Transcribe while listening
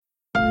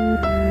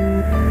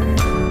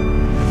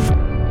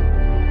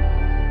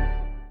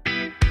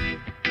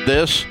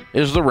This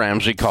is the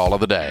Ramsey Call of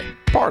the Day,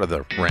 part of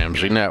the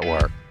Ramsey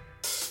Network.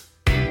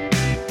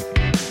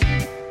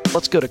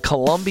 Let's go to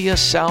Columbia,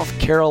 South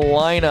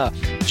Carolina.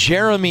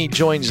 Jeremy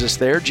joins us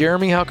there.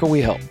 Jeremy, how can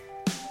we help?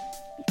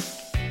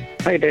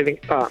 Hey, Davey.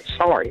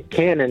 Sorry,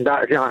 Ken and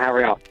Dr. John, how are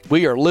y'all?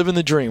 We are living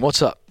the dream.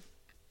 What's up?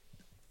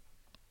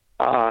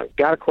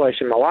 Got a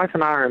question. My wife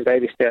and I are in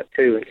baby step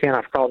 2, and Ken,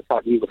 I've called and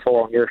talked to you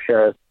before on your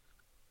show.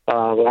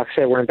 Like I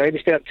said, we're in baby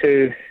step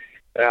 2,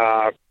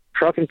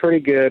 trucking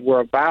pretty good.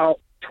 We're about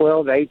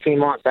 12 to 18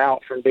 months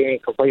out from being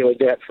completely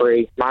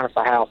debt-free, minus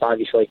the house,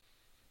 obviously.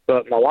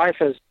 But my wife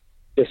has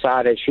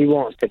decided she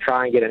wants to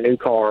try and get a new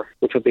car,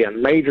 which would be a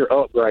major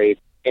upgrade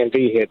in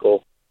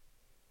vehicle.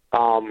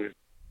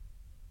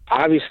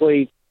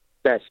 Obviously,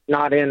 that's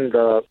not in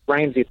the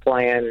Ramsey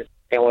plan,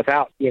 and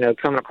without,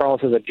 coming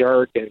across as a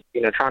jerk and,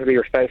 trying to be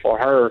respectful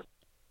of her,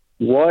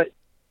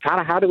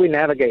 how do we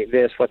navigate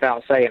this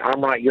without saying,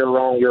 I'm right, you're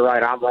wrong, you're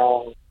right, I'm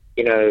wrong,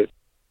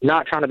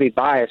 not trying to be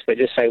biased, but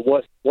just say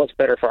what's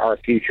better for our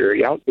future?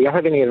 Do y'all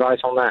have any advice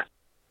on that?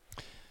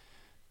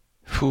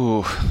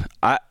 Whew.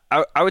 I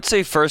would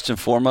say first and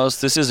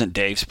foremost, this isn't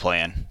Dave's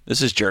plan.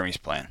 This is Jeremy's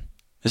plan.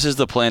 This is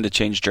the plan to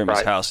change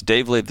Jeremy's house.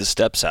 Dave laid the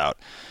steps out.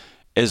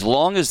 As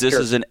long as this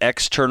is an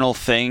external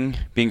thing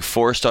being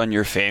forced on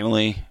your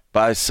family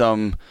by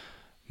some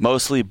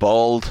mostly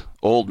bald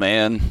old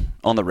man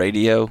on the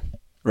radio,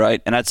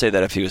 right? And I'd say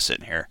that if he was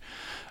sitting here.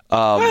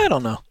 I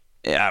don't know.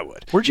 Yeah, I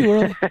would. Where'd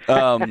you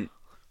early?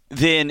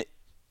 Then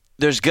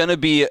there's going to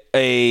be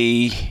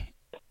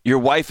your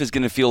wife is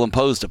going to feel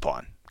imposed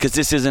upon because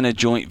this isn't a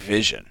joint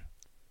vision,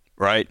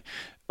 right?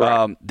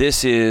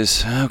 This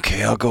is,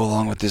 okay, I'll go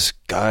along with this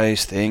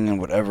guy's thing and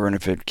whatever, and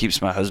if it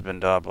keeps my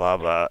husband, blah,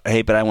 blah.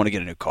 Hey, but I want to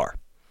get a new car,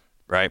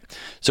 right?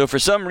 So for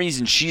some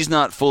reason, she's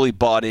not fully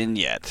bought in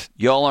yet.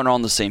 Y'all aren't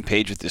on the same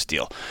page with this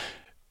deal.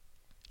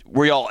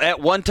 Were y'all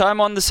at one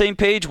time on the same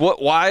page?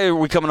 Why are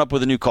we coming up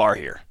with a new car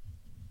here?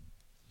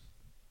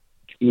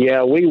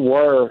 Yeah, we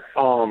were.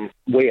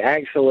 We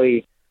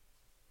actually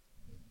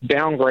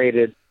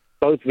downgraded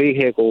both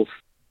vehicles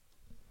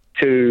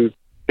to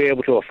be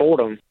able to afford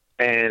them.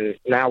 And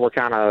now we're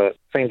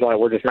seems like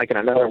we're just making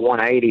another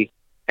 180.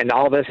 And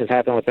all this has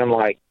happened within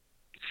like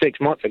 6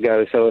 months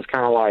ago. So it's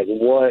kind of like,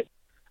 what?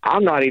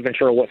 I'm not even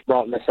sure what's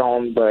brought this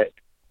on, but,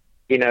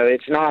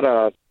 it's not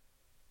a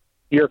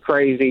you're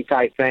crazy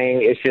type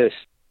thing. It's just,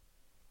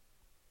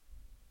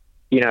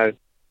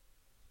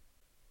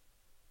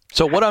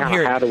 So what I'm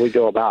hearing, how do we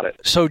go about it?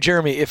 So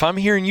Jeremy, if I'm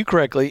hearing you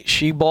correctly,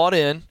 she bought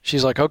in.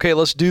 She's like, okay,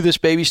 let's do this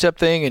baby step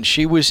thing. And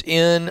she was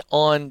in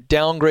on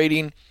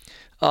downgrading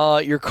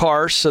your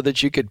car so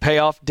that you could pay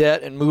off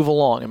debt and move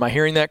along. Am I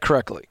hearing that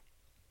correctly?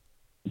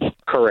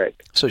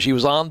 Correct. So she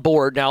was on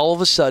board. Now all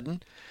of a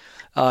sudden,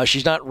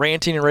 she's not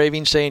ranting and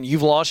raving saying,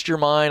 you've lost your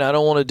mind, I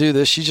don't want to do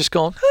this. She's just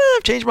going,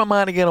 I've changed my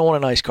mind again, I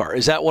want a nice car.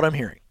 Is that what I'm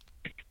hearing?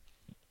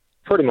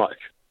 Pretty much.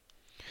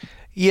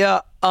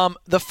 Yeah.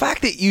 The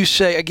fact that you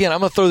say, again, I'm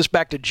going to throw this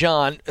back to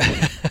John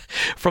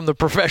from the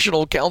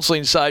professional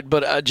counseling side,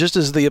 but just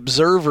as the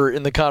observer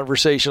in the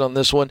conversation on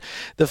this one,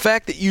 the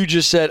fact that you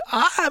just said,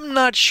 I'm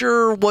not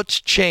sure what's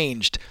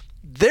changed.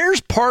 There's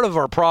part of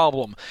our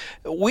problem.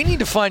 We need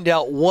to find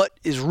out what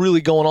is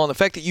really going on. The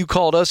fact that you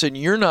called us and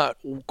you're not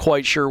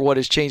quite sure what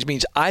has changed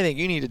means I think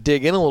you need to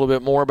dig in a little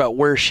bit more about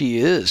where she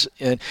is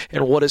and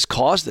what has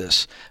caused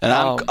this. And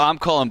I'm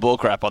calling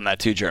bullcrap on that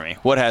too, Jeremy.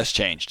 What has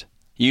changed?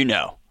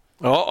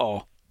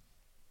 Uh-oh.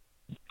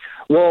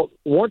 Well,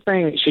 one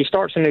thing, she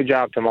starts a new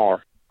job tomorrow.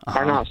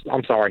 Or not,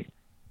 I'm sorry.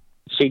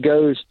 She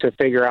goes to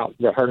figure out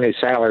her new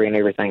salary and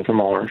everything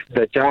tomorrow.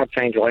 The job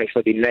change will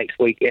actually be next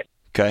week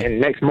and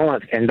next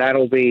month, and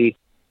that'll be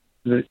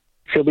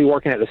she'll be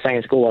working at the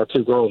same school our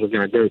two girls are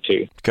going to go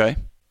to. Okay.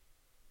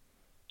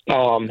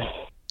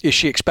 Is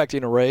she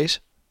expecting a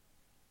raise?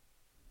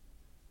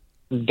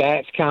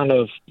 That's kind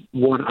of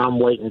what I'm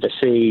waiting to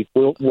see.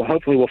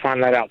 Hopefully we'll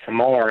find that out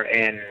tomorrow,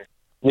 and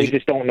we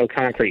just don't know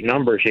concrete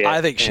numbers yet. I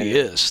think she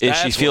is. Is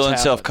she feeling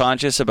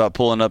self-conscious about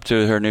pulling up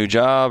to her new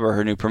job or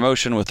her new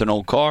promotion with an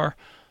old car?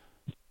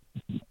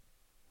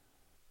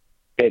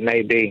 It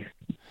may be.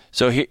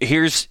 So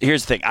here's the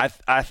thing.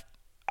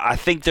 I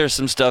think there's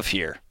some stuff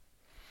here.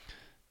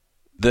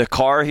 The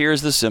car here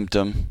is the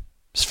symptom.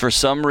 For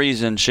some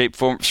reason,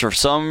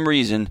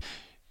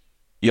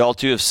 y'all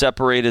two have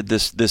separated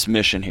this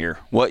mission here.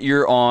 What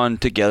you're on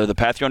together, the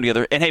path you're on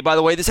together. And hey, by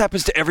the way, this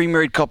happens to every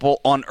married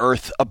couple on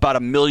earth about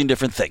 1 million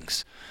different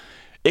things.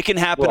 It can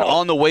happen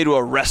on the way to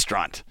a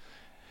restaurant.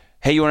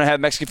 Hey, you want to have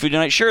Mexican food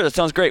tonight? Sure, that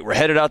sounds great. We're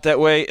headed out that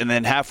way, and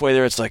then halfway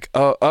there, it's like,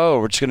 oh,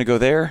 we're just gonna go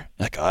there.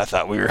 Like, I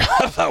thought we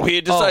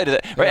had decided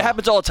that. Right? Yeah. It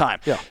happens all the time.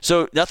 Yeah.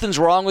 So nothing's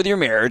wrong with your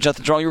marriage,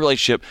 nothing's wrong with your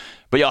relationship,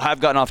 but y'all have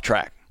gotten off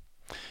track.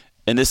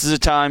 And this is a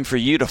time for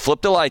you to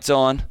flip the lights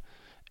on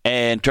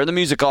and turn the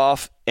music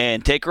off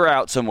and take her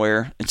out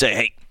somewhere and say,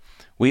 hey,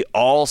 we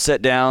all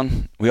sat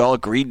down, we all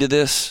agreed to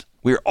this.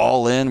 We're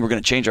all in. We're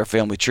going to change our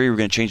family tree. We're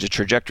going to change the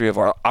trajectory of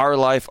our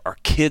life, our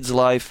kids'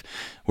 life.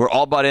 We're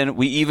all bought in.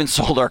 We even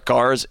sold our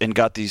cars and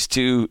got these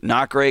two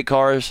not great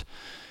cars.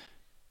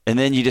 And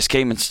then you just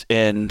came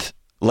and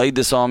laid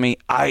this on me.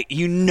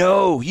 You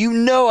know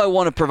I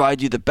want to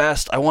provide you the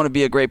best. I want to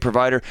be a great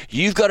provider.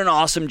 You've got an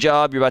awesome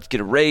job. You're about to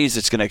get a raise.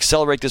 It's going to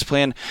accelerate this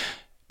plan.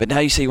 But now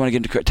you say you want to get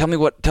into credit. Tell me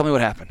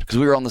what happened, because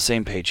we were on the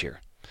same page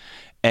here.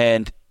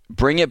 And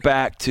bring it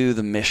back to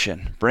the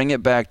mission. Bring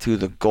it back to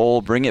the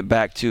goal. Bring it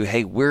back to,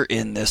 hey, we're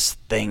in this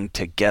thing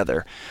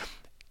together.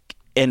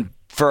 And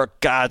for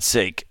God's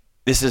sake,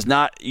 this is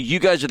not, you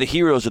guys are the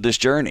heroes of this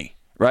journey,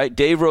 right?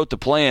 Dave wrote the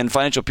plan,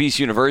 Financial Peace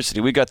University.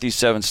 We got these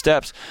 7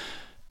 steps.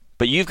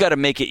 But you've got to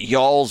make it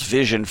y'all's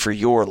vision for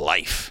your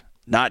life,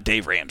 not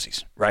Dave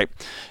Ramsey's, right?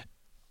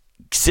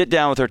 Sit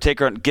down with her, take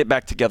her, and get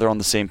back together on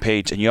the same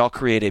page, and y'all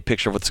create a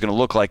picture of what it's going to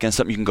look like, and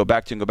something you can go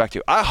back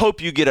to. I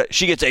hope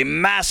she gets a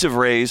massive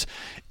raise,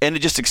 and it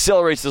just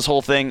accelerates this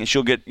whole thing, and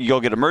you'll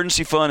get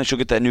emergency fund, and she'll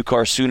get that new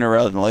car sooner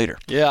rather than later.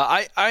 Yeah,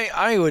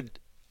 I would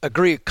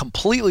agree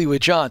completely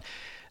with John.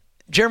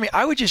 Jeremy,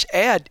 I would just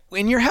add,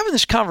 when you're having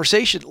this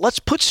conversation, let's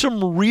put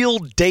some real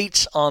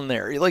dates on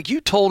there. Like you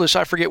told us,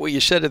 I forget what you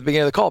said at the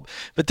beginning of the call,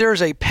 but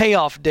there's a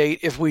payoff date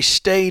if we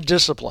stay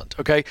disciplined,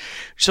 okay?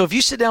 So if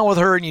you sit down with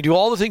her and you do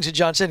all the things that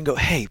John said and go,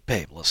 hey,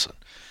 babe, listen,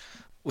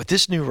 with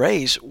this new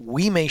raise,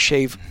 we may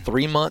shave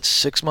 3 months,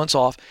 6 months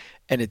off,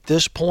 and at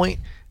this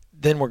point,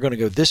 then we're going to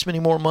go this many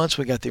more months.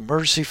 We got the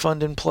emergency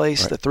fund in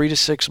place, right. The 3 to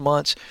 6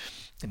 months.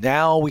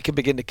 Now we can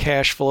begin to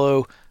cash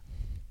flow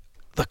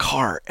the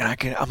car, and I'm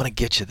going to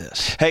get you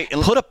this. Hey,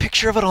 put a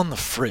picture of it on the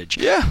fridge.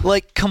 Yeah.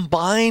 Like,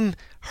 combine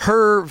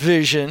her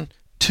vision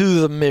to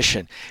the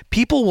mission.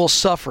 People will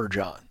suffer,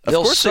 John.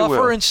 They'll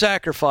suffer and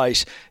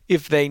sacrifice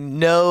if they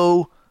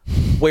know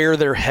where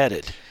they're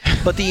headed.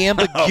 But the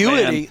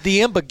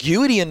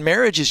ambiguity in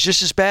marriage is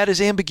just as bad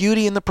as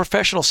ambiguity in the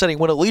professional setting.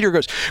 When a leader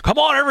goes, come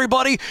on,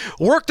 everybody,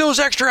 work those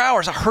extra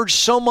hours. I heard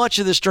so much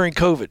of this during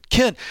COVID.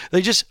 Ken,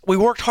 we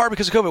worked hard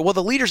because of COVID. Well,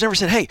 the leaders never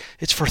said, hey,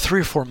 it's for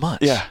 3 or 4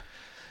 months. Yeah.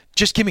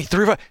 Just give me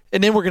 3 or 5,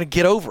 and then we're going to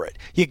get over it.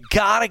 You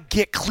got to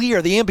get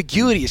clear. The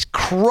ambiguity is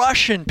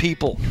crushing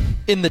people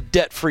in the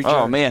debt-free journey.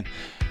 Oh, man.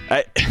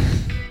 I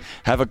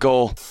have a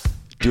goal.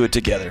 Do it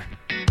together.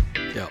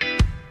 Yep.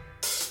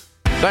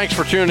 Thanks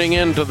for tuning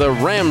in to the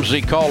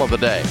Ramsey Call of the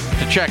Day.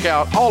 To check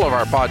out all of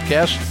our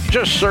podcasts,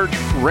 just search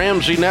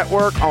Ramsey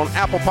Network on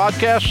Apple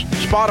Podcasts,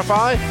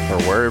 Spotify,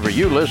 or wherever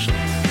you listen.